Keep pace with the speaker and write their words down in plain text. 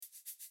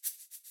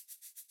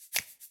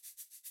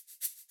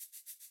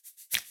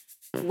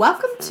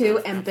Welcome to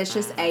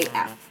Ambitious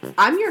AF.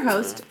 I'm your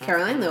host,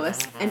 Caroline Lewis,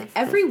 and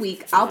every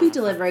week I'll be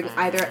delivering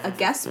either a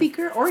guest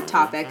speaker or a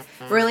topic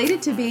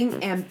related to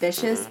being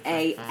ambitious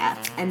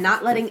AF and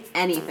not letting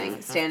anything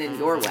stand in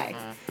your way.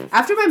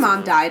 After my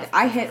mom died,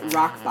 I hit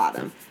rock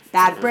bottom.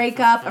 Bad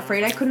breakup,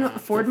 afraid I couldn't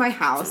afford my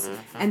house,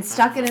 and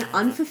stuck in an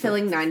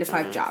unfulfilling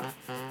 9-to-5 job.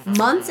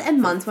 Months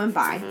and months went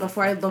by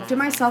before I looked at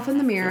myself in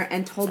the mirror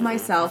and told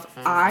myself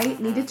I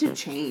needed to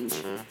change.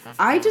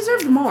 I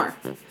deserved more.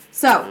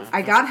 So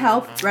I got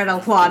help, read a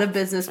lot of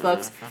business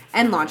books,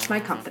 and launched my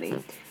company.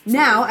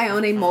 Now I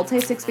own a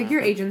multi-six-figure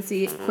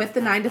agency, quit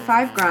the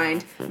 9-to-5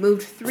 grind,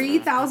 moved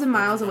 3,000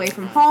 miles away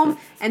from home,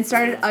 and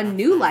started a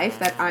new life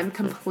that I'm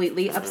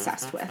completely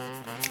obsessed with.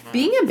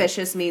 Being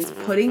ambitious means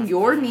putting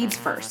your needs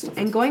first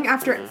and going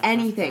after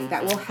anything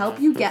that will help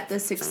you get the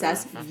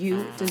success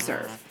you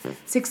deserve.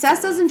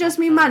 Success doesn't just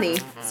mean money,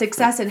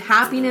 success in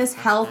happiness,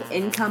 health,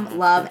 income,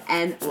 love,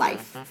 and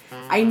life.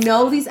 I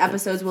know these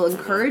episodes will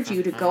encourage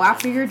you to go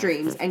after your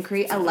dreams and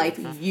create a life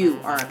you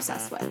are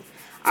obsessed with.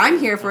 I'm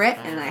here for it,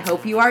 and I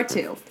hope you are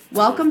too.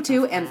 Welcome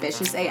to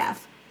Ambitious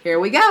AF. Here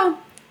we go.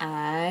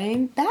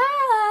 I'm back.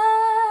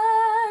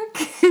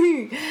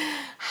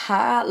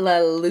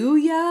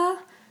 Hallelujah.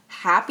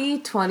 Happy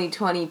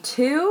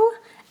 2022,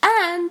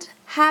 and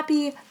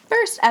happy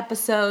first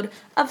episode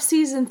of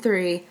Season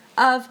 3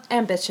 of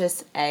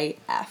Ambitious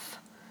AF.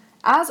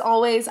 As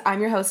always, I'm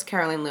your host,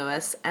 Caroline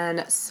Lewis,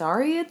 and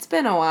sorry it's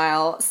been a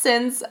while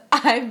since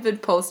I've been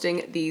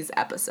posting these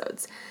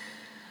episodes.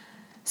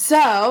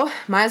 So,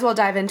 might as well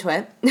dive into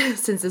it,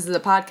 since this is a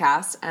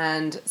podcast,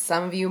 and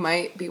some of you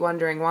might be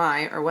wondering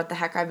why, or what the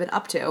heck I've been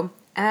up to,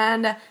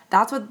 and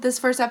that's what this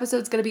first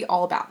episode is going to be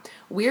all about.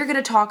 We're going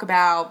to talk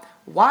about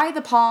why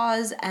the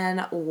pause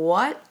and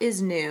what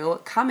is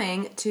new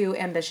coming to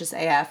Ambitious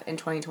AF in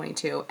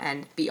 2022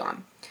 and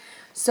beyond.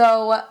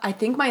 So, I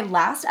think my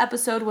last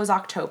episode was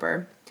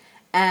October,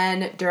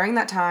 and during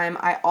that time,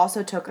 I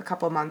also took a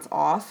couple months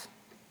off.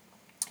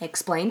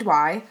 Explained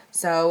why,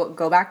 so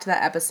go back to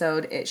that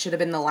episode. It should have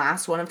been the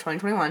last one of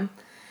 2021.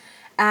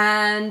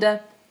 And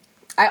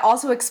I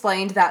also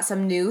explained that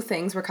some new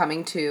things were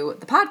coming to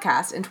the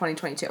podcast in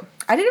 2022.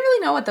 I didn't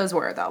really know what those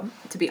were, though,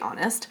 to be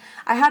honest.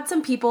 I had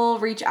some people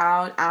reach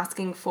out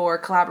asking for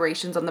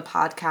collaborations on the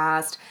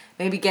podcast,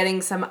 maybe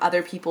getting some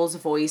other people's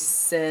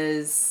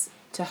voices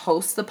to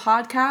host the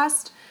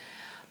podcast.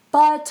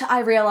 But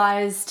I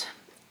realized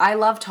I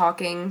love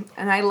talking,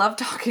 and I love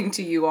talking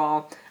to you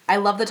all. I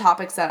love the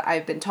topics that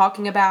I've been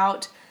talking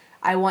about.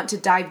 I want to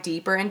dive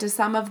deeper into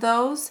some of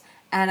those.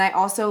 And I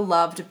also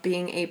loved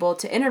being able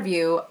to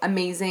interview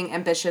amazing,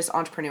 ambitious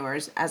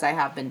entrepreneurs as I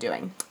have been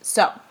doing.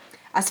 So,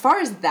 as far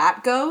as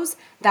that goes,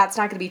 that's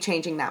not going to be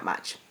changing that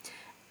much.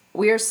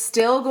 We are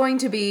still going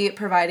to be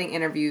providing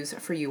interviews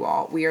for you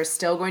all. We are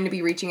still going to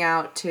be reaching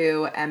out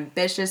to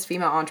ambitious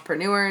female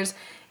entrepreneurs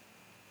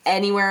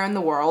anywhere in the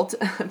world,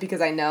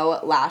 because I know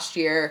last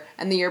year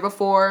and the year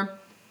before,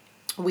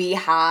 we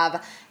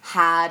have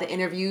had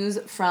interviews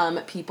from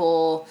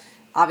people,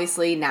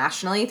 obviously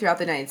nationally throughout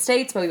the United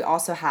States, but we've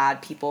also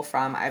had people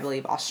from, I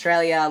believe,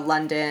 Australia,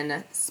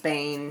 London,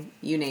 Spain,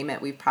 you name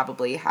it. We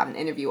probably have an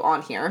interview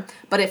on here.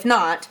 But if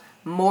not,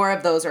 more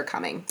of those are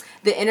coming.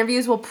 The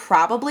interviews will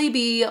probably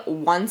be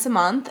once a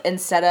month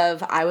instead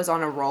of I was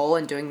on a roll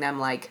and doing them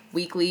like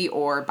weekly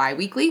or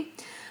bi-weekly.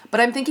 But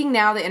I'm thinking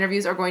now the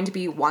interviews are going to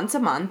be once a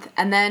month.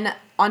 And then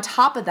on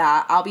top of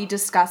that, I'll be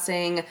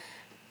discussing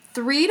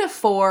 3 to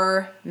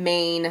 4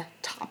 main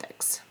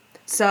topics.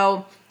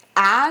 So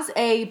as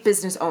a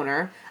business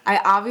owner, I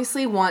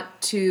obviously want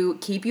to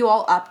keep you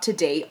all up to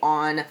date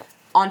on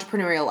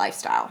entrepreneurial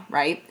lifestyle,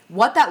 right?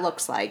 What that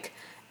looks like,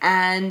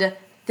 and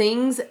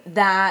things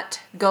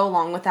that go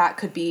along with that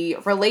could be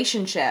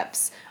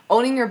relationships,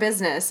 owning your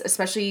business,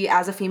 especially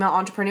as a female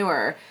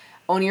entrepreneur,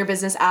 owning your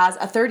business as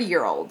a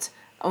 30-year-old,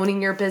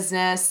 owning your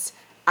business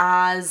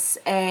as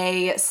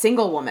a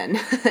single woman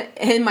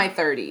in my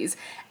 30s,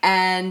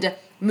 and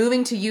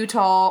moving to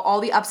Utah, all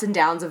the ups and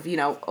downs of,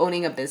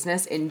 owning a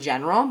business in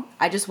general.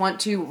 I just want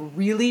to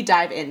really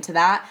dive into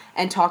that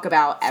and talk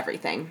about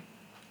everything.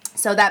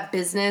 So that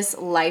business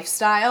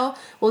lifestyle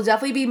will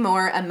definitely be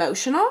more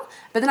emotional,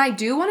 but then I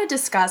do want to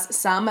discuss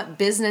some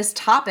business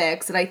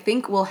topics that I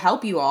think will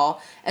help you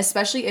all,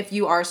 especially if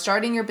you are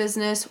starting your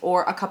business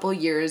or a couple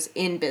years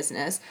in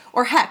business,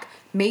 or heck,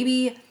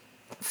 maybe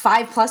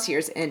 5+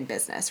 years in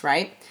business,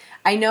 right?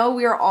 I know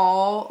we are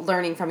all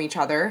learning from each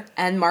other,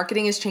 and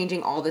marketing is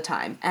changing all the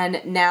time.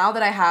 And now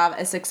that I have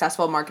a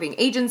successful marketing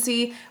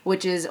agency,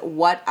 which is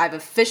what I've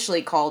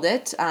officially called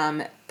it,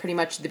 pretty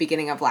much the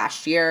beginning of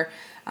last year,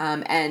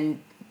 and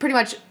pretty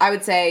much I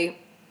would say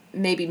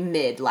maybe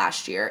mid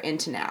last year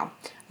into now,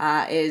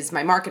 is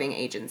my marketing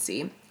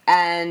agency.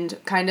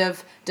 And kind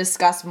of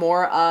discuss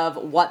more of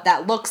what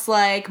that looks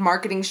like,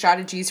 marketing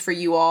strategies for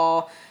you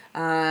all,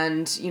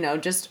 and,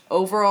 just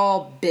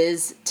overall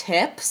biz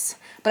tips.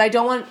 But I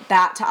don't want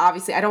that to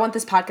I don't want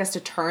this podcast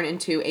to turn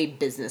into a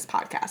business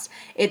podcast.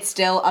 It's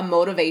still a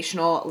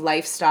motivational,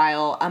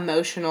 lifestyle,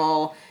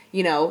 emotional,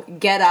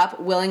 get up,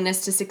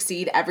 willingness to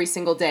succeed every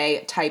single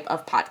day type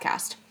of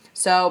podcast.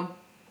 So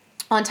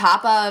on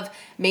top of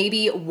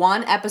maybe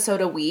one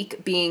episode a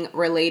week being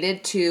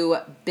related to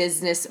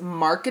business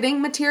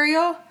marketing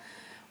material,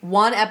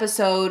 one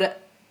episode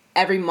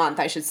every month,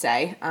 I should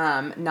say,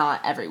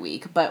 not every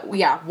week, but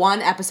yeah,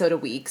 one episode a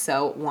week,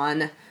 so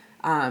one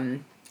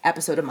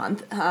episode a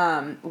month,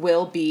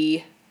 will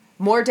be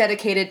more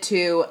dedicated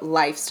to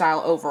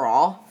lifestyle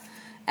overall.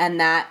 And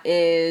that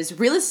is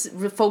really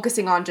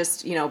focusing on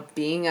just,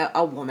 being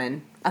a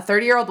woman, a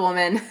 30-year-old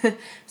woman,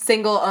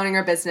 single, owning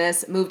her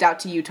business, moved out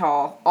to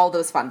Utah, all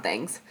those fun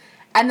things.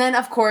 And then,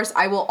 of course,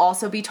 I will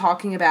also be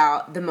talking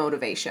about the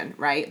motivation,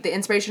 right? The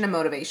inspiration and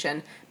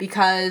motivation,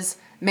 because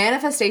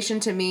manifestation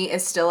to me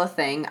is still a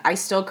thing. I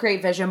still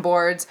create vision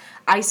boards.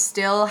 I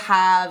still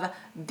have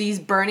these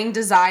burning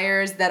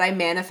desires that I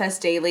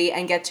manifest daily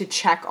and get to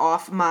check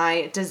off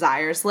my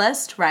desires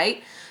list,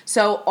 right?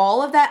 So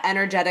all of that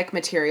energetic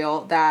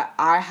material that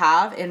I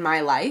have in my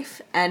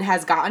life and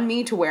has gotten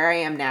me to where I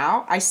am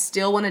now, I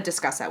still want to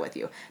discuss that with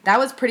you. That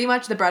was pretty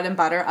much the bread and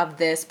butter of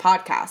this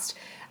podcast.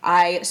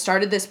 I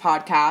started this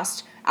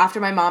podcast after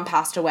my mom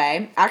passed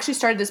away. I actually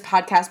started this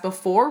podcast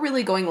before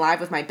really going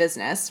live with my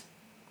business.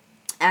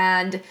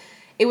 And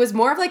it was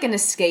more of like an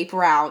escape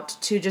route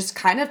to just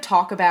kind of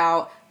talk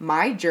about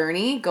my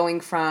journey going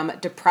from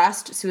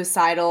depressed,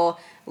 suicidal,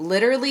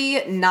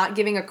 literally not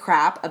giving a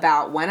crap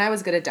about when I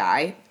was going to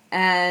die.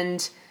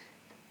 And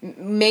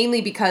mainly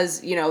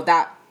because,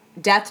 that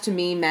death to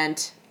me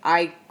meant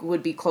I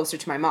would be closer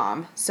to my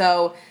mom.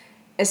 So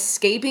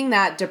escaping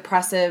that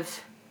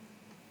depressive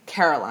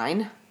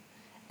Caroline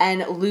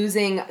and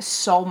losing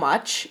so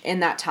much in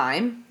that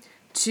time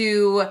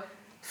to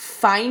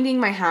finding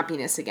my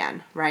happiness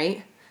again,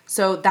 right?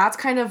 So that's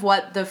kind of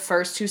what the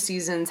first 2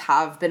 seasons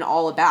have been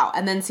all about.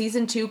 And then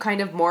season 2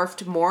 kind of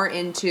morphed more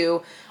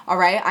into, all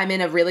right, I'm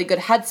in a really good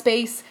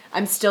headspace.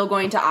 I'm still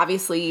going to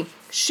obviously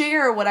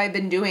share what I've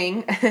been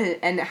doing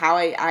and how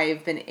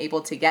I've been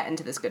able to get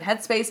into this good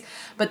headspace.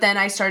 But then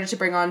I started to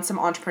bring on some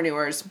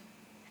entrepreneurs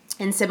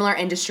in similar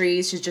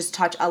industries to just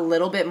touch a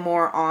little bit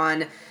more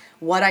on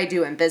what I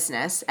do in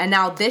business. And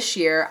now this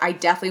year, I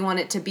definitely want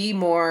it to be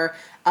more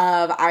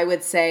of, I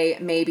would say,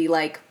 maybe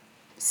like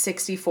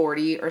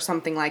 60-40 or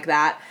something like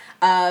that,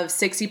 of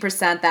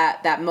 60%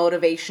 that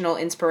motivational,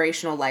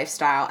 inspirational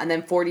lifestyle, and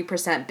then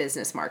 40%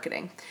 business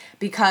marketing.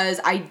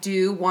 Because I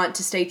do want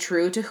to stay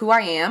true to who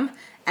I am,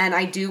 and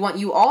I do want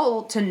you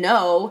all to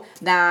know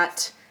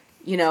that,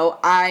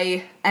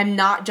 I am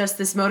not just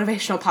this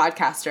motivational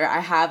podcaster.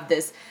 I have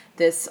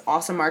this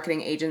awesome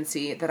marketing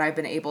agency that I've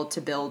been able to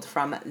build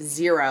from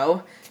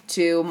 0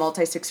 to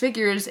multi-6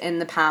 figures in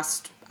the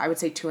past, I would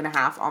say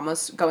 2.5,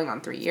 almost going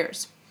on 3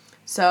 years.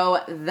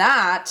 So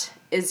that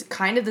is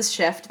kind of the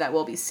shift that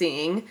we'll be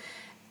seeing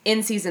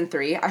in season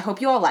 3. I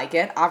hope you all like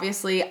it.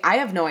 Obviously, I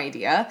have no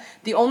idea.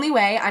 The only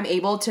way I'm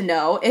able to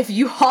know if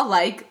you all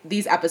like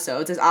these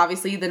episodes is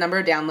obviously the number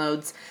of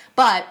downloads,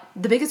 but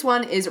the biggest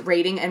one is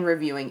rating and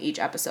reviewing each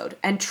episode.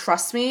 And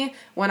trust me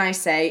when I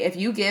say, if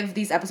you give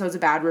these episodes a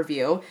bad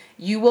review,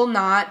 you will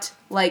not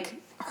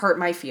hurt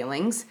my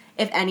feelings.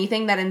 If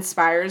anything, that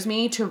inspires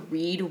me to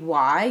read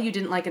why you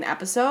didn't like an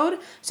episode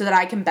so that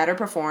I can better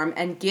perform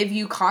and give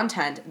you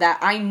content that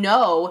I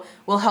know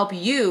will help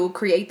you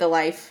create the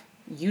life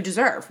you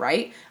deserve,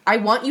 right? I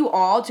want you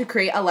all to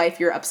create a life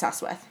you're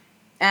obsessed with.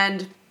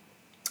 And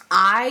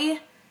I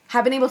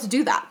have been able to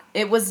do that.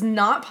 It was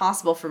not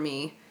possible for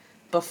me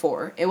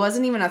before. It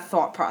wasn't even a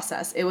thought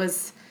process. It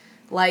was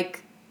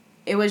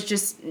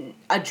just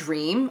a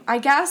dream, I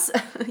guess.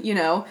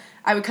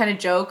 I would kind of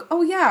joke,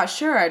 oh yeah,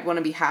 sure, I'd want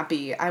to be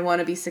happy. I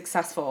want to be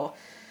successful.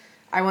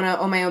 I want to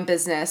own my own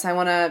business. I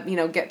want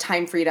to, get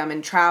time freedom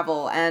and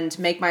travel and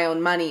make my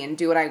own money and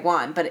do what I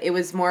want. But it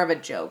was more of a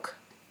joke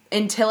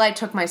until I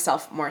took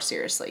myself more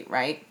seriously,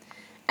 right?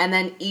 And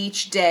then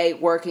each day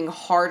working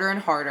harder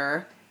and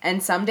harder.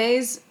 And some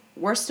days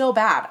were still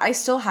bad. I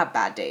still have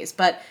bad days,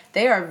 but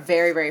they are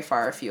very, very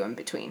far few in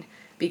between.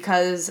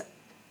 Because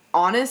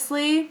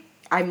honestly,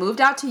 I moved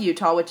out to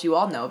Utah, which you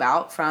all know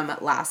about from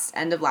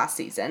end of last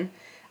season.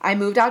 I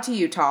moved out to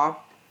Utah.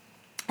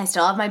 I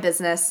still have my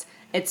business.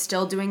 It's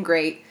still doing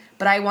great.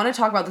 But I want to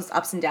talk about those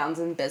ups and downs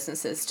in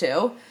businesses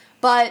too.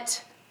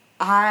 But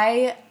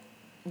I'm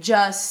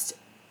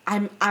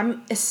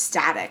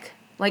ecstatic.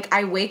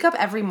 I wake up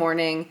every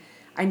morning.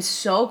 I'm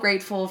so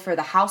grateful for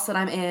the house that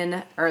I'm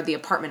in, or the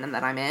apartment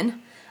that I'm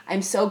in.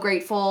 I'm so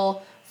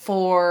grateful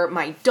for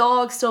my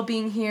dog still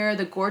being here,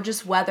 the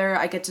gorgeous weather.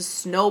 I get to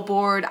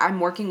snowboard.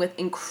 I'm working with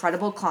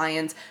incredible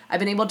clients. I've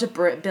been able to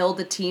build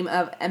a team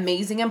of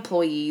amazing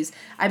employees.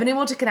 I've been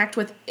able to connect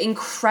with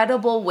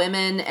incredible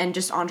women and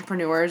just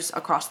entrepreneurs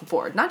across the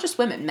board. Not just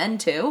women, men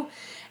too.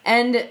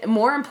 And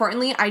more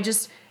importantly,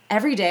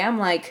 every day I'm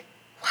like,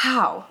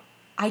 wow,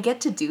 I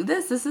get to do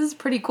this? This is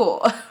pretty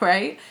cool,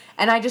 right?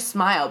 And I just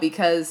smile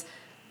because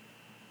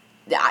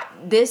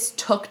this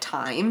took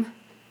time.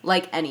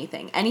 Like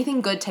anything.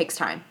 Anything good takes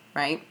time,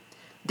 right?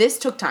 This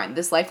took time.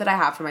 This life that I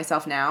have for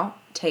myself now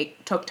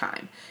took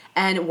time.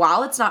 And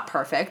while it's not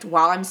perfect,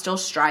 while I'm still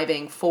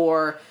striving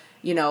for,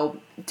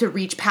 to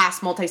reach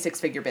past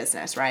multi-6-figure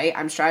business, right?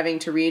 I'm striving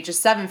to reach a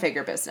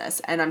 7-figure business,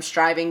 and I'm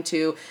striving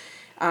to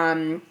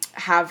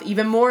have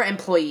even more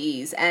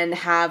employees and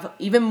have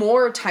even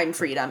more time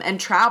freedom and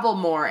travel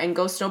more and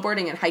go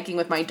snowboarding and hiking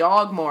with my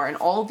dog more and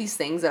all of these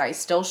things that I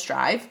still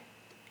strive.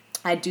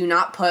 I do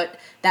not put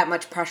that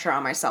much pressure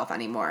on myself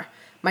anymore.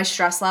 My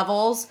stress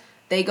levels,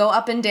 they go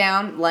up and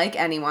down like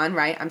anyone,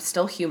 right? I'm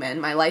still human.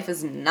 My life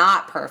is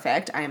not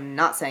perfect. I am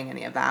not saying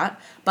any of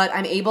that, but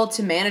I'm able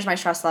to manage my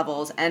stress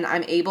levels, and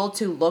I'm able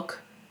to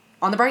look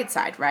on the bright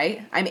side,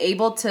 right? I'm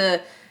able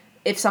to,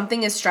 if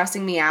something is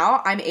stressing me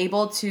out, I'm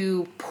able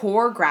to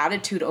pour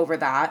gratitude over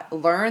that,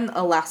 learn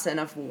a lesson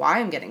of why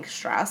I'm getting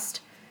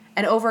stressed,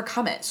 and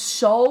overcome it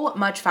so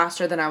much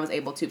faster than I was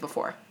able to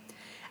before.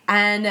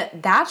 And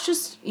that's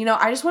just,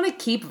 I just want to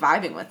keep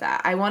vibing with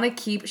that. I want to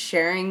keep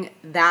sharing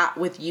that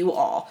with you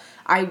all.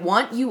 I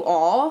want you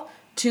all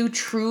to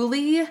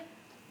truly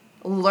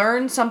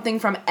learn something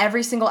from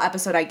every single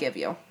episode I give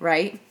you,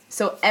 right?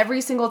 So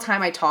every single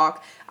time I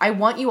talk, I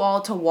want you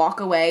all to walk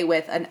away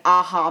with an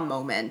aha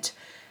moment.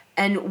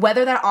 And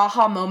whether that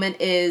aha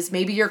moment is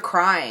maybe you're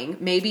crying,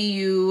 maybe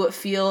you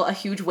feel a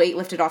huge weight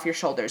lifted off your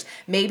shoulders,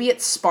 maybe it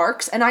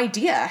sparks an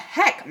idea.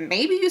 Heck,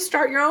 maybe you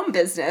start your own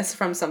business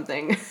from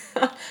something,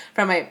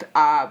 from my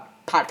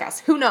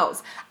podcast. Who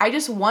knows? I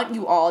just want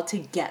you all to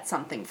get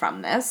something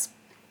from this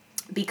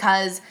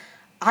because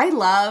I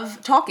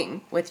love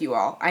talking with you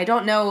all. I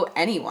don't know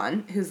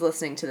anyone who's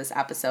listening to this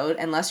episode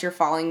unless you're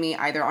following me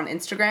either on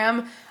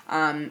Instagram,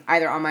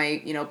 either on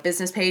my,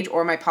 business page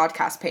or my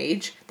podcast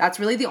page. That's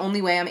really the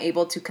only way I'm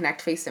able to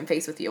connect face to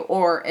face with you.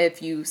 Or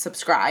if you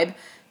subscribe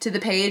to the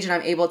page and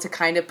I'm able to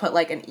kind of put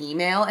like an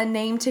email and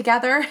name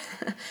together.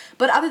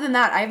 But other than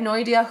that, I have no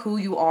idea who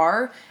you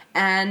are,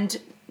 and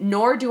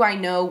nor do I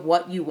know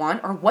what you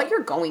want or what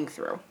you're going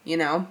through,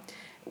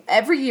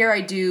 Every year I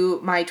do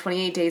my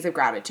 28 days of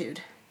gratitude.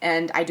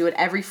 And I do it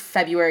every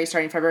February,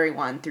 starting February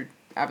 1 through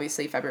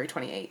obviously February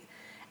 28.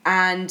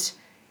 And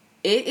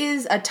it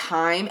is a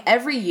time,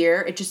 every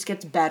year, it just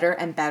gets better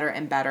and better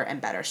and better and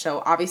better.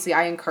 So obviously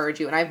I encourage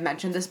you, and I've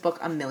mentioned this book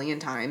a million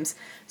times.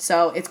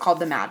 So it's called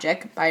The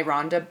Magic by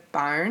Rhonda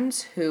Byrne,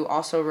 who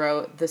also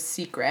wrote The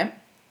Secret.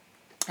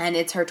 And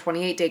it's her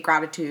 28-day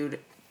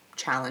gratitude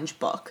challenge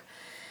book.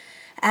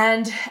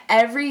 And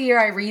every year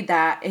I read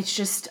that,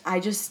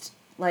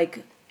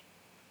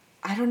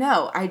 I don't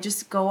know. I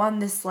just go on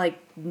this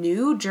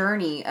new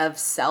journey of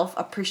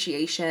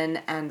self-appreciation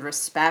and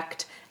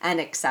respect and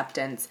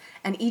acceptance.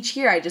 And each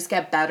year I just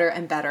get better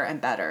and better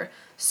and better.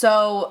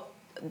 So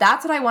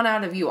that's what I want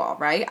out of you all,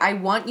 right? I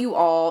want you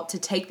all to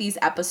take these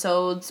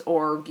episodes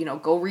or,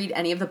 go read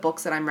any of the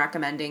books that I'm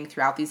recommending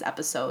throughout these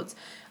episodes.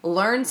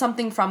 Learn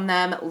something from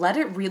them. Let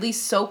it really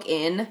soak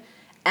in.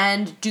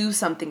 And do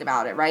something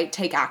about it, right?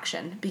 Take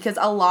action. Because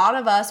a lot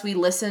of us, we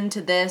listen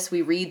to this,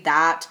 we read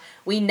that,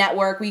 we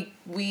network, we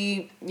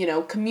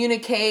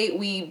communicate,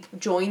 we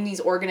join these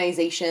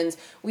organizations,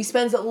 we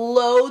spend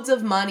loads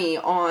of money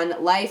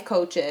on life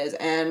coaches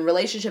and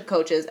relationship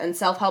coaches and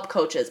self-help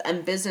coaches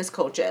and business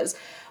coaches,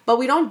 but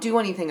we don't do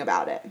anything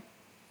about it,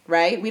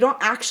 right? We don't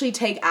actually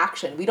take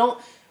action. We don't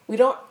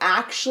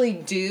actually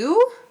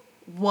do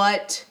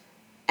what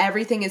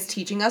everything is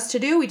teaching us to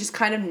do. We just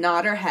kind of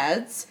nod our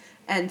heads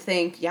and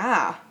think,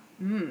 yeah,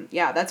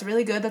 that's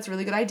really good. That's a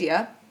really good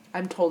idea.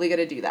 I'm totally going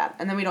to do that.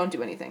 And then we don't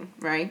do anything,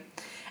 right?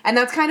 And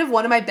that's kind of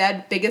one of my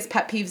biggest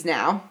pet peeves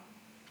now,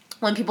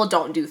 when people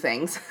don't do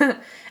things,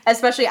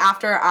 especially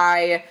after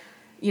I,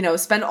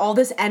 spend all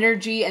this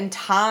energy and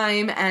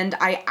time and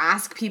I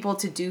ask people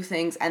to do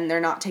things and they're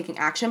not taking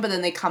action, but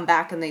then they come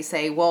back and they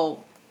say,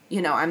 well,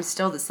 I'm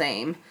still the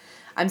same.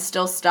 I'm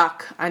still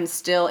stuck. I'm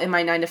still in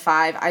my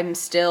 9-to-5. I'm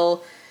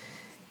still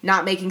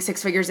not making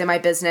 6 figures in my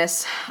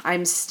business.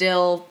 I'm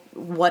still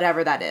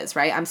whatever that is,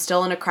 right? I'm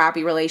still in a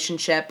crappy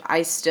relationship.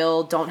 I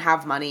still don't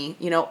have money.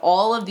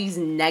 All of these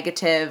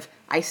negative,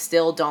 I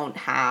still don't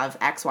have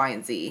X, Y,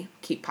 and Z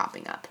keep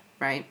popping up,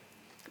 right?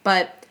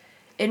 But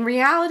in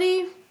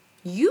reality,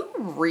 you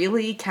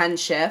really can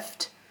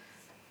shift,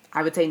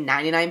 I would say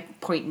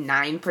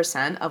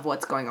 99.9% of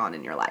what's going on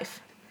in your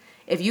life.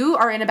 If you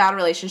are in a bad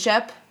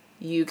relationship,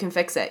 you can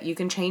fix it. You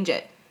can change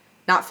it.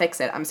 Not fix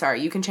it, I'm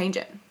sorry. You can change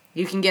it.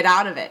 You can get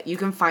out of it. You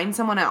can find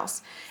someone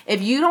else. If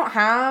you don't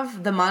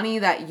have the money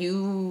that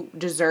you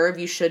deserve,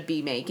 you should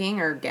be making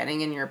or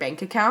getting in your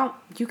bank account,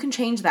 you can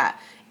change that.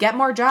 Get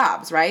more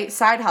jobs, right?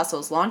 Side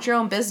hustles, launch your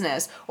own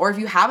business. Or if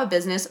you have a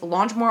business,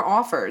 launch more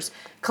offers.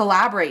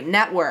 Collaborate,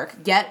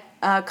 network, get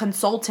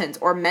consultants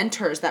or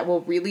mentors that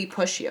will really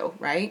push you,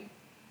 right?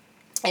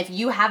 If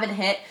you haven't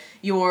hit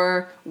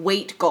your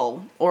weight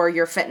goal or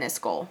your fitness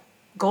goal,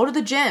 go to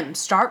the gym,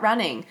 start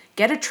running,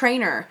 get a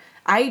trainer.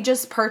 I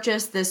just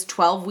purchased this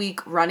 12-week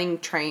running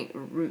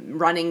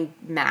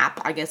map,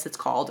 I guess it's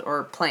called,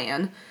 or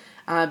plan,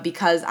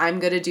 because I'm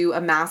going to do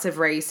a massive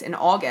race in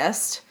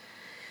August.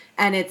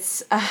 And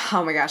it's,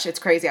 oh my gosh, it's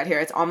crazy out here.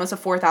 It's almost a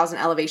 4,000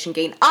 elevation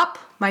gain up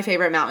my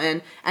favorite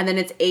mountain. And then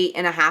it's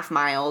 8.5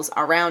 miles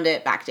around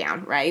it, back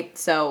down, right?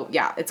 So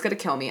yeah, it's going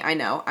to kill me. I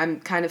know. I'm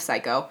kind of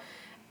psycho.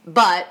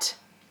 But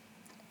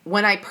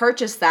when I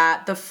purchased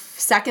that, the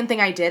second thing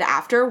I did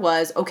after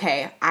was,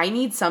 okay, I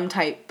need some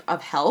type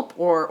of help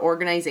or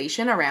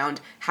organization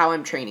around how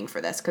I'm training for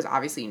this, because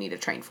obviously you need to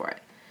train for it.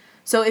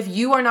 So if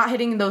you are not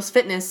hitting those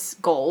fitness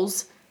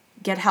goals,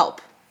 get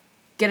help.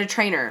 Get a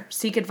trainer,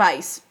 seek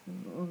advice,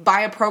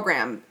 buy a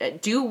program,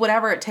 do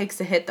whatever it takes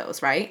to hit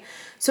those, right?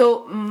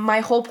 So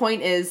my whole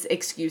point is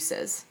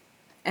excuses.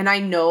 And I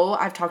know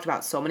I've talked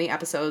about so many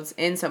episodes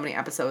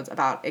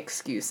about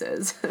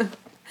excuses.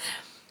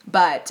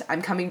 But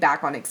I'm coming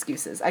back on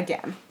excuses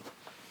again.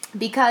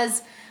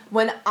 Because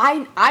when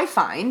I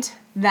find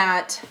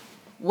that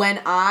when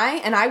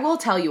I will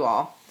tell you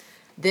all,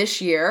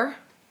 this year,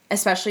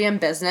 especially in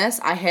business,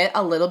 I hit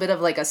a little bit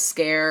of like a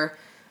scare,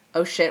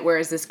 oh shit, where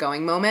is this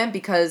going moment?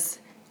 Because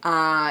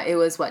it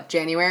was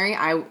January,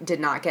 I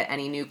did not get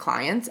any new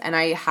clients and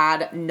I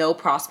had no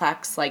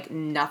prospects, like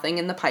nothing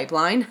in the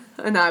pipeline.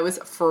 And I was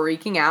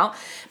freaking out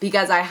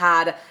because I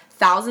had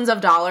thousands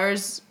of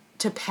dollars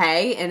to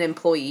pay in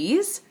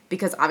employees,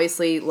 because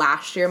obviously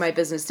last year my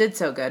business did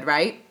so good,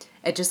 right?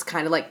 It just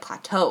kind of like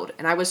plateaued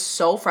and I was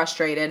so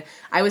frustrated.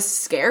 I was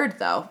scared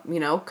though,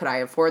 could I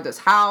afford this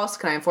house?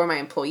 Can I afford my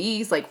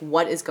employees? Like,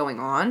 what is going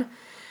on?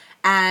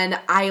 And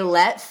I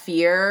let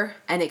fear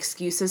and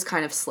excuses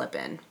kind of slip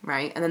in,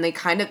 right? And then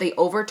they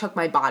overtook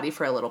my body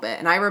for a little bit.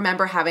 And I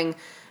remember having,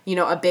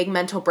 a big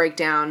mental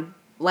breakdown,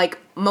 like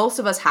most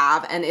of us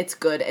have, and it's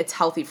good, it's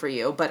healthy for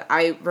you. But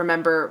I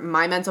remember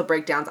my mental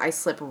breakdowns, I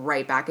slip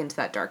right back into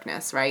that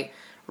darkness, right?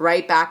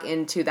 Right back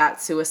into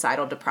that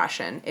suicidal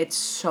depression. It's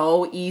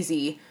so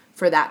easy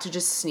for that to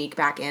just sneak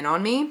back in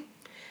on me.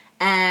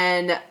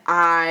 And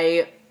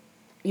I,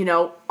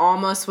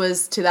 almost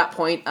was to that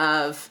point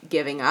of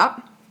giving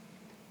up.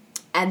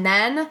 And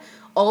then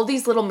all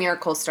these little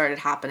miracles started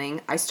happening.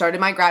 I started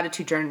my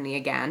gratitude journey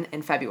again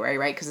in February,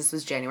 right? Because this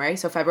was January.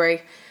 So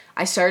February,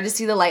 I started to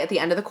see the light at the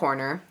end of the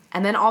corner.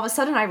 And then all of a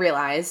sudden I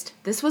realized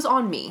this was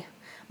on me.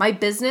 My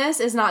business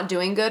is not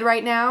doing good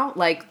right now.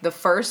 Like the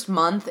first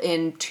month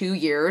in 2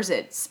 years,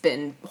 it's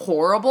been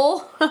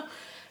horrible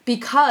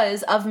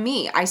because of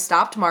me. I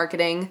stopped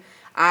marketing.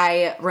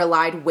 I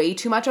relied way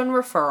too much on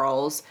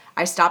referrals.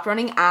 I stopped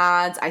running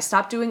ads. I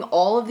stopped doing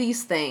all of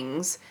these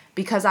things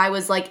because I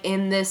was like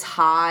in this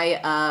high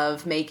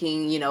of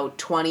making,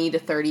 20 to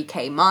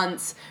 30K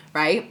months,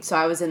 right? So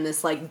I was in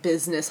this like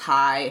business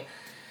high.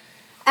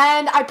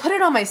 And I put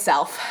it on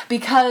myself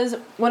because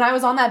when I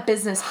was on that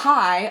business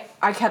high,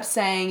 I kept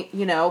saying,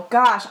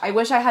 gosh, I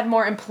wish I had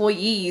more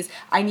employees.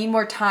 I need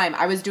more time.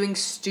 I was doing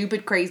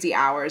stupid, crazy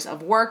hours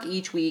of work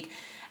each week.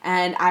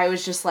 And I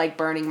was just like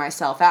burning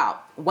myself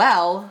out.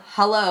 Well,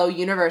 hello,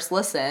 universe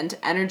listened,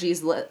 energy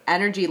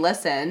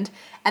listened,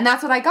 and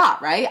that's what I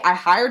got, right? I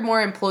hired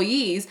more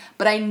employees,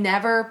 but I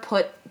never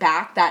put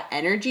back that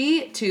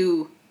energy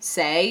to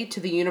say to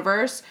the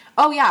universe,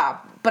 oh yeah,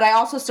 but I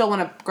also still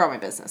want to grow my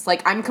business.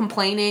 Like I'm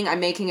complaining, I'm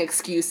making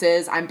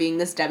excuses, I'm being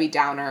this Debbie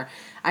Downer,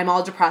 I'm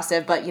all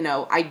depressive, but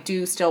I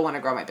do still want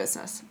to grow my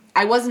business.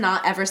 I was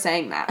not ever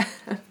saying that.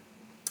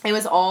 It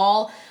was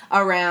all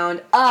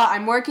around,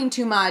 I'm working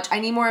too much. I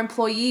need more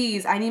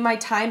employees. I need my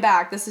time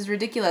back. This is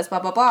ridiculous, blah,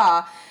 blah,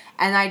 blah.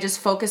 And I just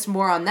focused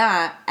more on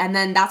that. And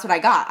then that's what I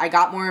got. I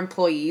got more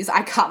employees.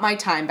 I got my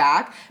time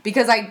back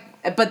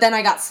but then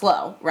I got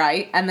slow,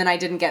 right? And then I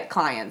didn't get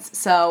clients.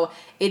 So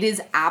it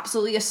is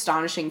absolutely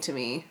astonishing to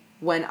me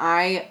when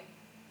I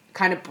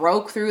kind of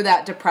broke through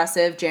that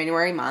depressive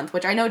January month,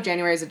 which I know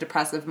January is a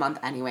depressive month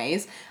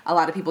anyways. A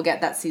lot of people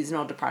get that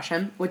seasonal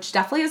depression, which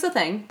definitely is a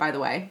thing, by the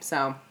way.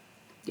 So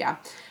yeah.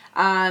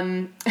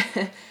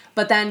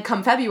 But then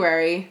come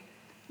February,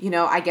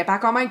 I get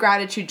back on my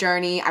gratitude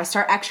journey. I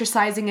start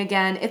exercising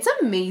again. It's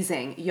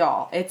amazing,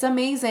 y'all. It's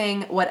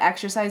amazing what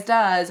exercise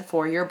does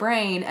for your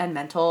brain and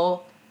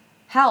mental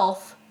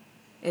health.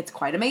 It's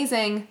quite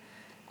amazing.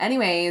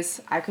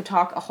 Anyways, I could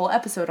talk a whole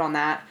episode on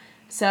that.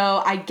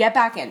 So I get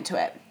back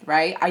into it,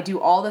 right? I do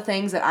all the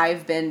things that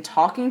I've been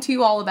talking to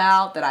you all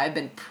about, that I've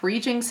been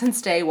preaching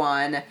since day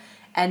one.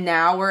 And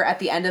now we're at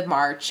the end of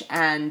March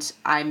and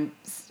I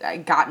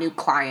got new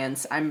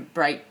clients. I'm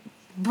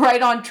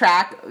right on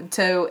track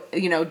to,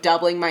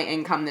 doubling my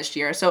income this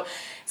year. So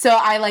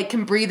I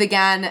can breathe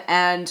again,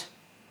 and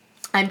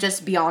I'm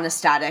just beyond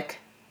ecstatic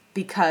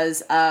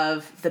because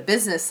of the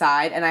business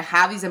side, and I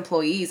have these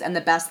employees, and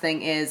the best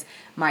thing is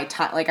my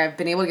time. Like I've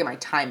been able to get my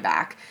time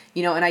back,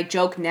 and I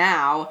joke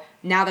now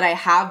that I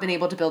have been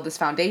able to build this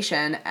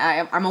foundation,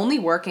 I'm only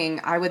working,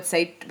 I would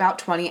say, about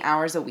 20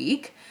 hours a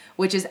week,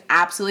 which is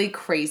absolutely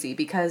crazy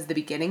because the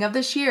beginning of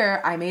this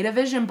year, I made a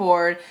vision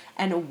board,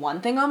 and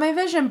one thing on my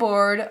vision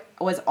board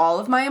was all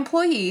of my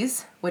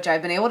employees, which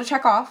I've been able to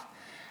check off,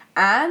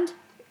 and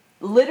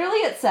literally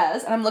it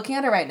says, and I'm looking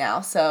at it right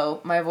now, so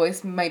my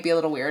voice might be a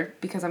little weird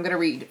because I'm going to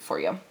read for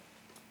you.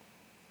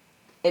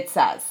 It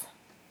says,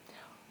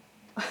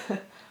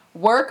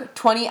 work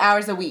 20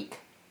 hours a week.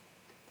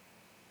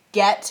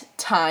 Get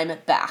time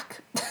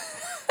back.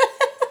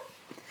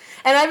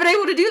 And I've been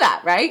able to do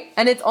that, right?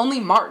 And it's only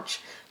March.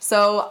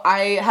 So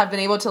I have been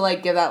able to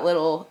give that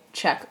little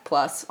check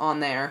plus on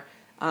there.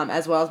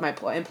 as well as my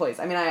employees.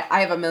 I mean, I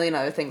have a million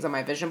other things on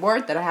my vision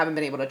board that I haven't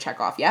been able to check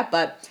off yet,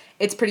 but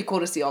it's pretty cool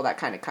to see all that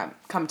kind of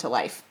come to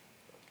life.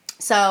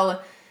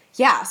 So,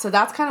 yeah, so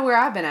that's kind of where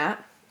I've been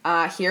at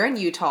here in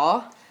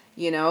Utah.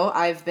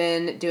 I've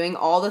been doing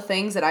all the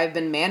things that I've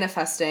been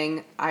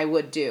manifesting I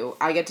would do.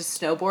 I get to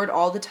snowboard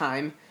all the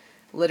time.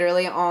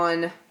 Literally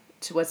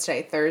what's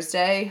today?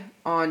 Thursday?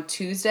 On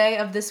Tuesday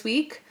of this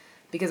week,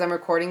 because I'm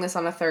recording this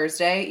on a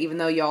Thursday, even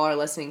though y'all are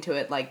listening to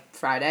it like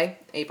Friday,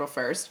 April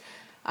 1st.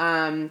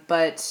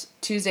 But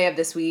Tuesday of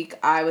this week,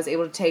 I was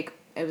able to take,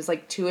 it was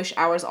like 2-ish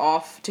hours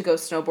off to go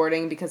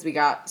snowboarding because we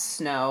got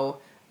snow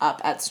up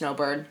at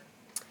Snowbird.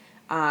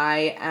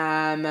 I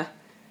am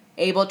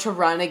able to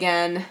run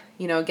again,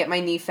 get my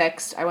knee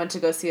fixed. I went to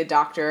go see a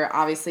doctor,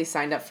 obviously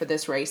signed up for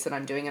this race that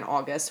I'm doing in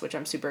August, which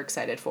I'm super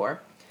excited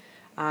for.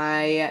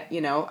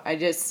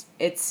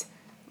 It's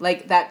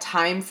like that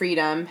time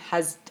freedom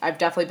I've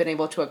definitely been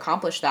able to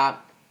accomplish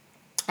that.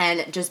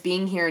 And just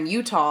being here in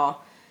Utah,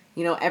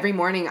 every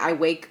morning I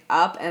wake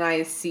up and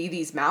I see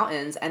these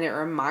mountains and it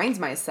reminds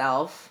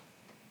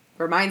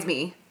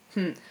me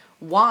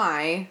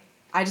why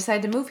I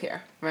decided to move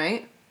here,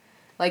 right?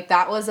 Like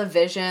that was a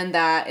vision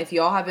that if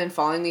y'all have been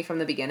following me from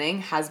the beginning,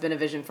 has been a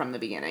vision from the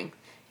beginning.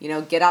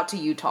 Get out to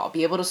Utah,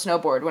 be able to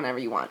snowboard whenever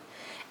you want.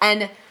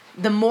 And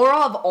the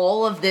moral of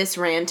all of this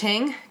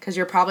ranting, because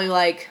you're probably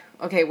like,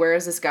 okay, where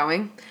is this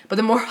going? But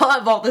the moral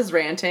of all this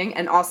ranting,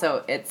 and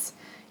also it's,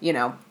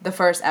 the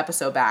first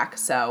episode back,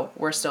 so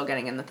we're still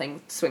getting in the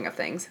swing of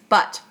things.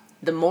 But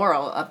the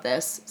moral of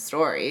this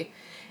story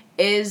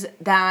is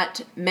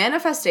that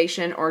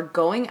manifestation, or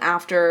going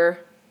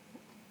after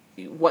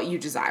what you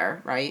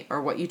desire, right?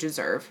 Or what you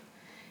deserve,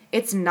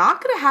 it's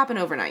not going to happen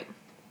overnight,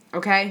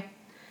 okay?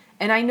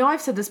 And I know I've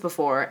said this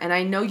before, and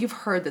I know you've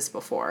heard this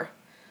before.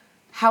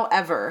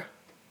 However,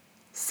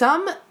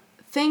 some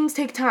things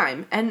take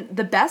time, and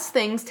the best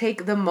things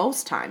take the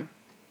most time.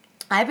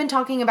 I've been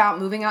talking about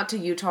moving out to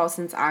Utah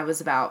since I was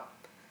about,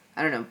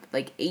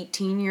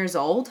 18 years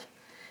old.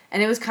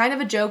 And it was kind of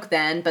a joke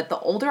then, but the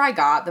older I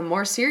got, the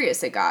more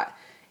serious it got.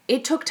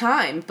 It took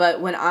time,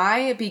 but when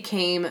I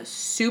became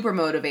super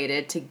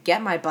motivated to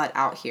get my butt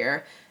out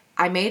here,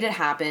 I made it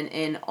happen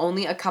in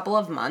only a couple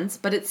of months,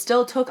 but it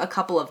still took a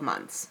couple of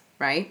months,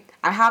 right?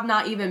 I have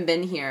not even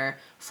been here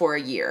for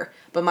a year,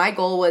 but my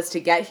goal was to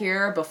get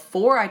here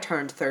before I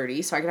turned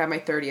 30 so I could have my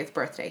 30th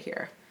birthday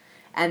here.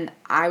 And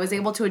I was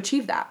able to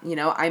achieve that.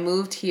 I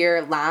moved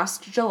here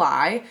last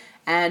July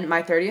and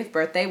my 30th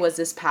birthday was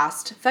this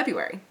past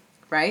February,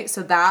 right?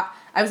 So that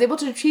I was able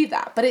to achieve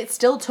that, but it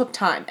still took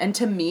time. And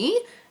to me,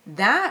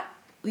 that,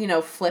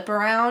 flip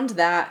around,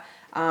 that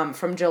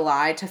from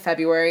July to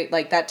February,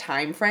 like that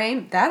time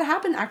frame, that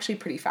happened actually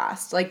pretty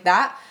fast. Like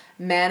that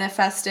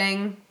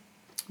manifestation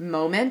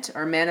moment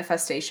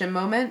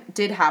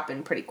did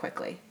happen pretty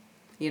quickly,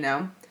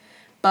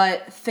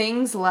 But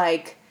things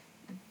like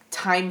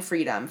time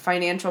freedom,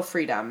 financial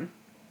freedom,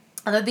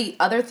 the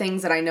other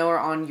things that I know are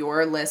on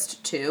your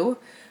list too,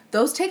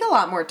 those take a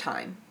lot more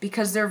time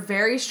because they're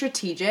very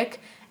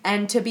strategic.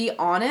 And to be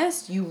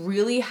honest, you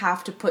really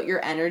have to put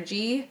your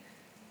energy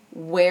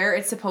where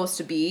it's supposed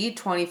to be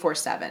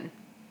 24/7,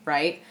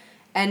 right?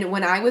 And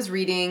when I was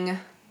reading,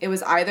 it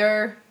was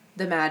either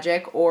The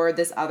Magic or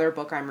this other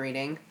book I'm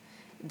reading,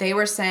 they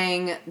were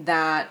saying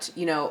that,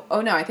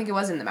 I think it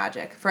was in The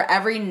Magic. For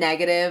every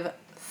negative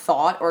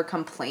thought or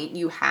complaint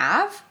you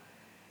have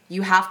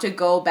to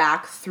go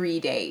back 3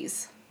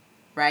 days,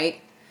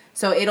 right?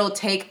 So it'll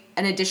take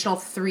an additional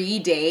 3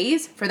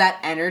 days for that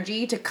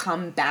energy to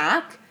come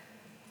back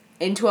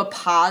into a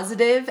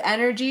positive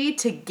energy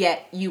to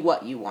get you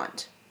what you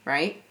want,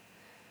 right?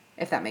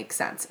 If that makes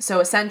sense. So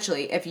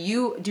essentially, if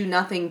you do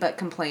nothing but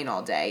complain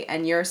all day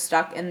and you're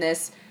stuck in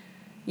this,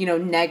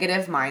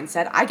 negative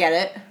mindset, I get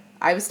it.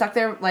 I was stuck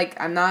there,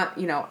 I'm not,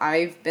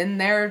 I've been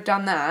there,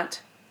 done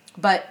that,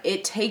 but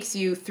it takes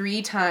you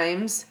 3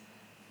 times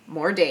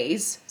more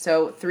days,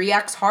 so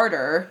 3x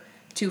harder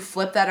to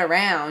flip that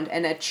around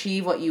and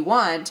achieve what you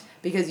want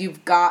because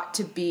you've got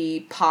to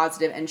be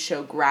positive and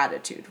show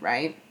gratitude,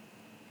 right?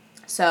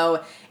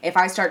 So if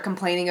I start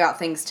complaining about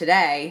things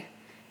today,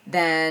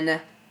 then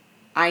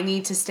I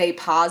need to stay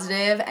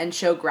positive and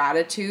show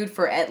gratitude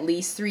for at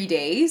least 3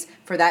 days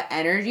for that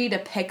energy to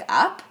pick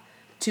up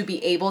to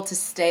be able to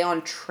stay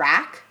on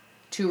track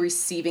to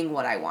receiving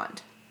what I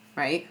want,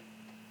 right?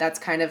 That's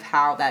kind of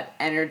how that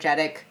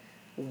energetic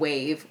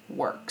wave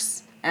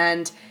works.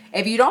 And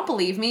if you don't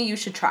believe me, you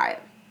should try it.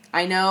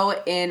 I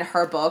know in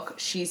her book,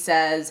 she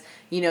says,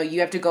 you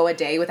have to go a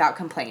day without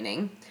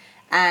complaining.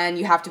 And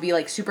you have to be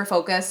super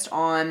focused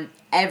on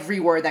every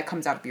word that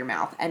comes out of your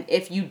mouth. And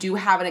if you do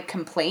have a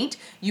complaint,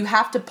 you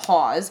have to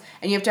pause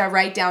and you have to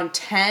write down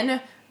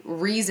 10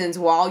 reasons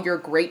why you're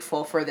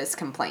grateful for this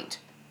complaint,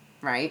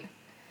 right?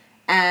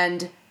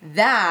 And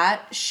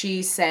that,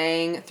 she's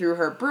saying through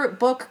her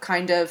book,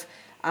 kind of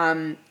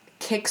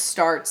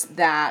kickstarts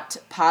that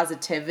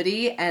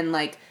positivity and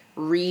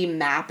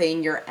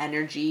remapping your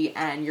energy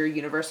and your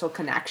universal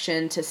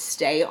connection to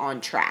stay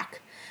on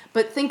track.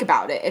 But think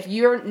about it. If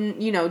you're,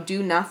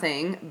 do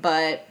nothing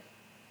but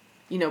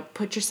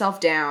put yourself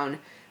down,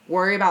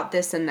 worry about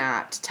this and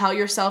that, tell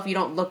yourself you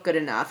don't look good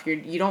enough,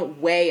 you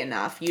don't weigh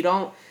enough,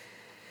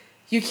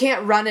 you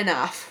can't run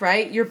enough,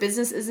 right? Your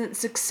business isn't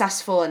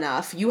successful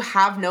enough. You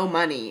have no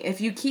money. If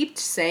you keep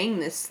saying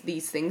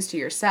these things to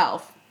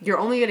yourself, you're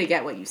only going to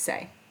get what you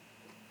say.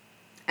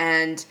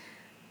 And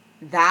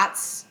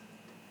that's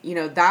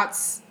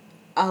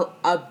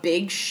a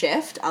big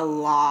shift a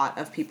lot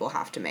of people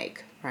have to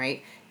make,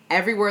 right?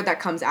 Every word that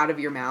comes out of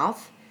your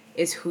mouth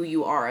is who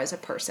you are as a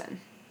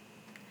person.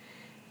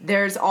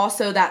 There's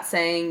also that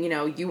saying,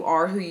 you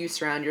are who you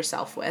surround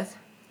yourself with,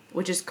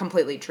 which is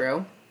completely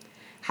true.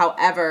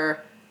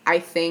 However, I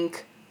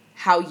think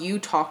how you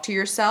talk to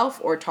yourself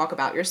or talk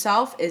about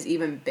yourself is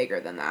even bigger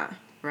than that,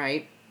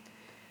 right?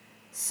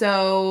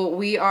 So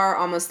we are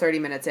almost 30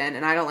 minutes in,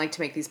 and I don't like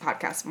to make these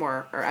podcasts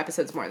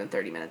episodes more than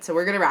 30 minutes. So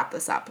we're going to wrap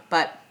this up.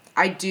 But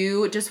I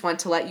do just want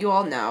to let you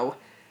all know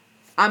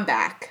I'm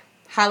back.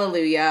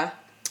 Hallelujah.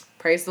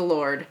 Praise the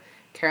Lord.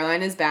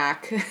 Caroline is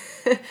back.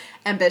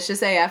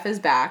 Ambitious AF is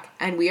back.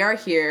 And we are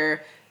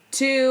here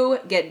to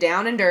get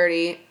down and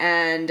dirty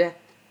and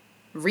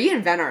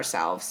reinvent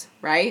ourselves,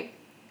 right?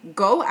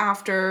 Go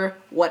after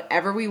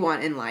whatever we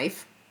want in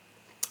life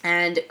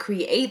and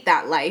create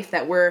that life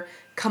that we're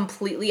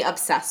completely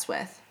obsessed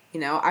with.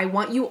 I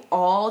want you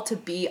all to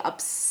be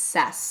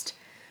obsessed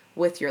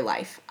with your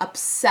life.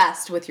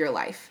 Obsessed with your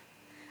life.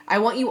 I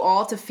want you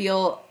all to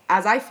feel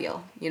as I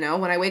feel, when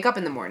I wake up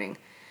in the morning.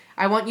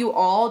 I want you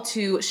all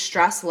to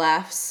stress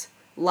less,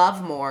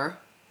 love more,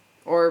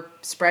 or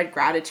spread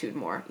gratitude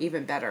more,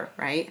 even better,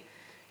 right?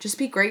 Just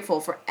be grateful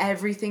for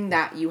everything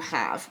that you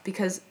have,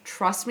 because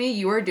trust me,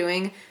 you are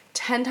doing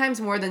 10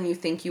 times more than you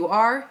think you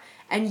are,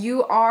 and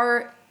you're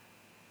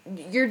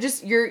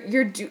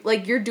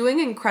doing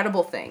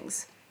incredible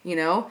things,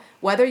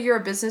 whether you're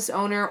a business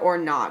owner or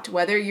not,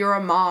 whether you're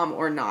a mom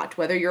or not,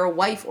 whether you're a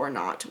wife or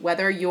not,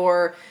 whether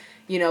you're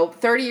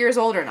 30 years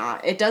old or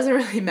not, it doesn't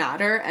really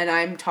matter. And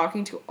I'm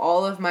talking to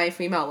all of my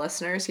female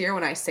listeners here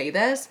when I say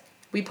this.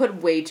 We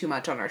put way too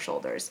much on our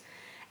shoulders,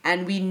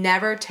 and we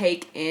never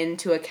take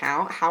into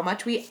account how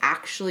much we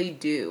actually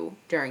do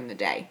during the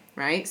day,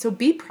 right? So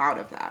be proud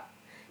of that.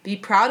 Be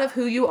proud of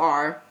who you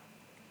are.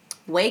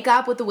 Wake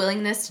up with the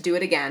willingness to do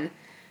it again,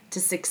 to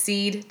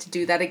succeed, to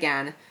do that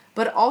again,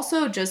 but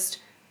also just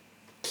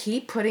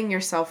keep putting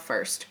yourself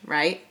first,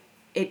 right?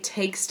 It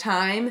takes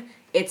time.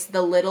 It's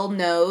the little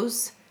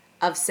no's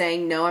of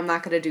saying, no, I'm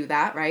not going to do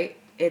that, right?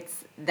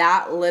 It's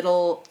that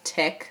little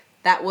tick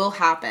that will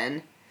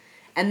happen.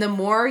 And the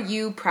more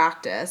you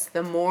practice,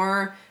 the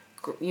more,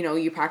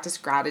 you practice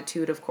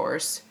gratitude, of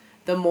course,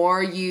 the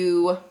more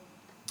you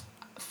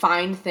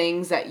find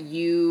things that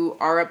you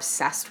are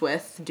obsessed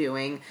with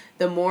doing,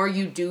 the more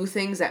you do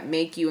things that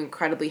make you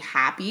incredibly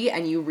happy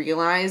and you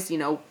realize,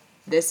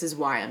 this is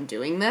why I'm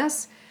doing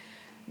this,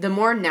 the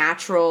more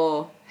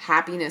natural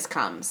happiness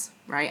comes,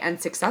 right?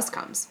 And success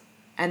comes.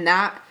 And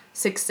that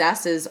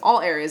success is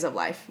all areas of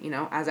life,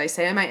 as I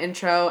say in my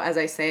intro, as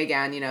I say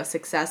again,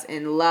 success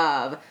in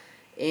love,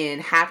 in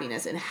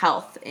happiness, in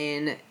health,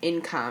 in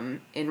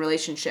income, in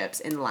relationships,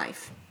 in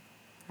life,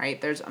 right?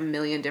 There's a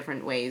million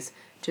different ways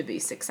to be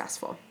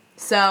successful.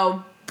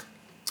 So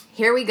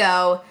here we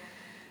go.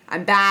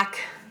 I'm back.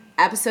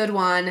 Episode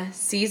 1,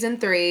 season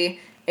 3.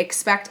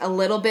 Expect a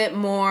little bit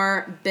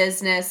more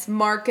business,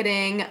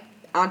 marketing,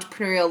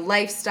 entrepreneurial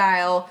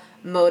lifestyle,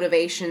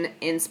 motivation,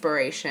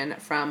 inspiration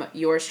from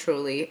yours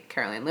truly,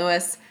 Caroline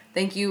Lewis.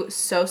 Thank you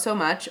so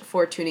much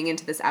for tuning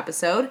into this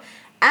episode.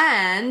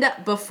 And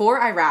before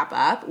I wrap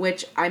up,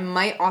 which I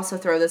might also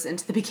throw this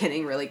into the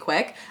beginning really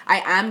quick,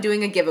 I am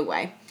doing a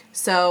giveaway.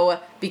 So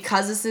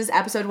because this is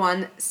episode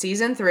 1,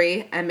 season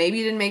 3, and maybe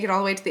you didn't make it all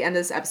the way to the end of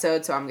this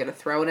episode, so I'm going to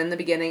throw it in the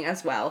beginning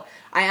as well.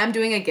 I am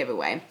doing a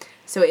giveaway.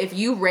 So if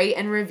you rate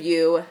and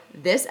review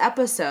this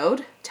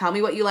episode, tell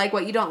me what you like,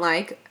 what you don't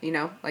like,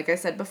 like I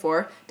said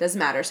before, doesn't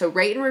matter. So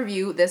rate and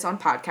review this on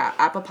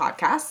Apple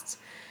Podcasts,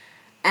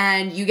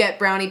 and you get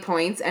brownie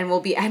points and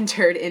will be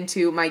entered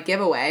into my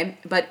giveaway.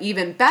 But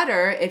even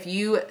better, if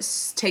you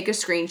take a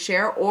screen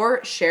share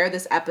or share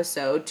this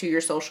episode to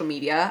your social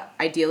media,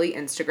 ideally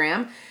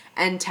Instagram,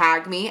 and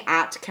tag me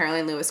at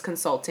Caroline Lewis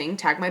Consulting,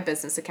 tag my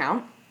business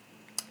account,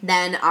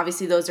 then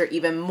obviously those are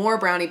even more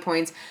brownie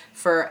points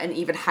for an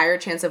even higher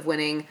chance of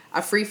winning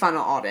a free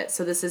funnel audit.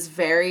 So this is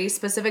very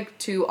specific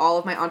to all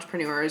of my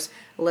entrepreneurs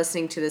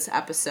listening to this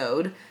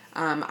episode.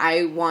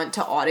 I want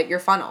to audit your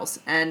funnels,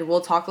 and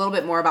we'll talk a little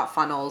bit more about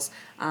funnels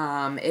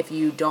if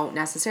you don't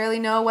necessarily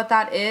know what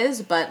that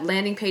is, but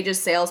landing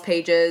pages, sales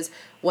pages,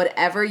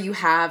 whatever you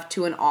have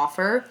to an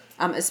offer,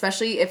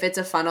 especially if it's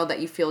a funnel that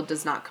you feel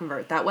does not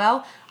convert that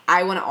well,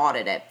 I want to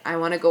audit it. I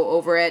want to go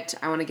over it.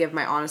 I want to give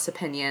my honest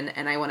opinion,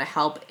 and I want to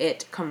help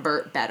it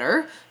convert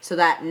better so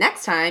that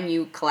next time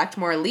you collect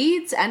more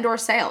leads and or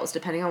sales,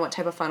 depending on what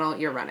type of funnel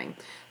you're running.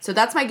 So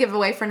that's my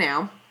giveaway for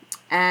now.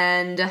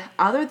 And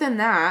other than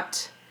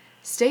that,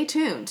 stay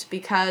tuned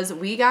because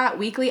we got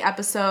weekly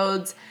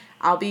episodes.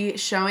 I'll be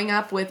showing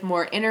up with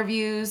more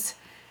interviews,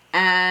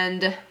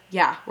 and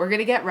yeah, we're going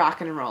to get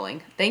rocking and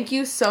rolling. Thank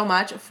you so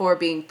much for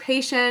being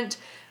patient,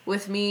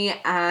 with me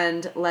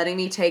and letting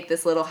me take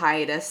this little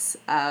hiatus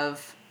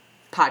of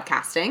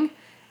podcasting.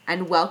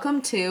 And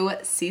welcome to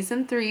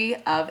Season 3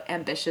 of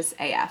Ambitious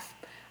AF.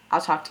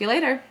 I'll talk to you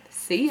later.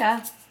 See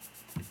ya.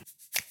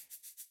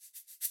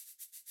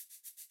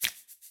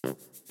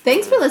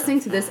 Thanks for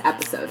listening to this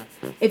episode.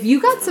 If you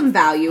got some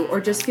value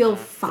or just feel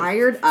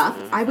fired up,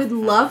 I would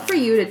love for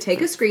you to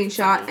take a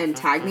screenshot and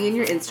tag me in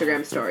your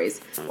Instagram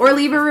stories or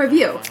leave a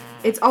review.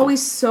 It's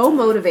always so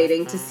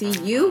motivating to see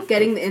you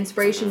getting the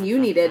inspiration you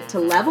needed to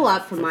level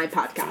up from my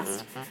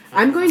podcast.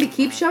 I'm going to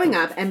keep showing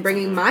up and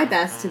bringing my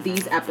best to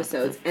these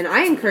episodes, and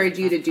I encourage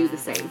you to do the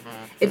same.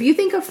 If you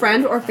think a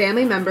friend or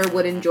family member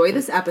would enjoy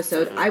this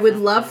episode, I would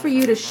love for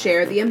you to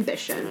share the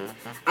ambition.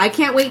 I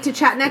can't wait to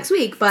chat next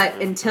week, but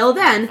until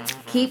then,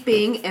 keep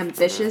being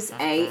ambitious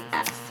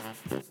AF.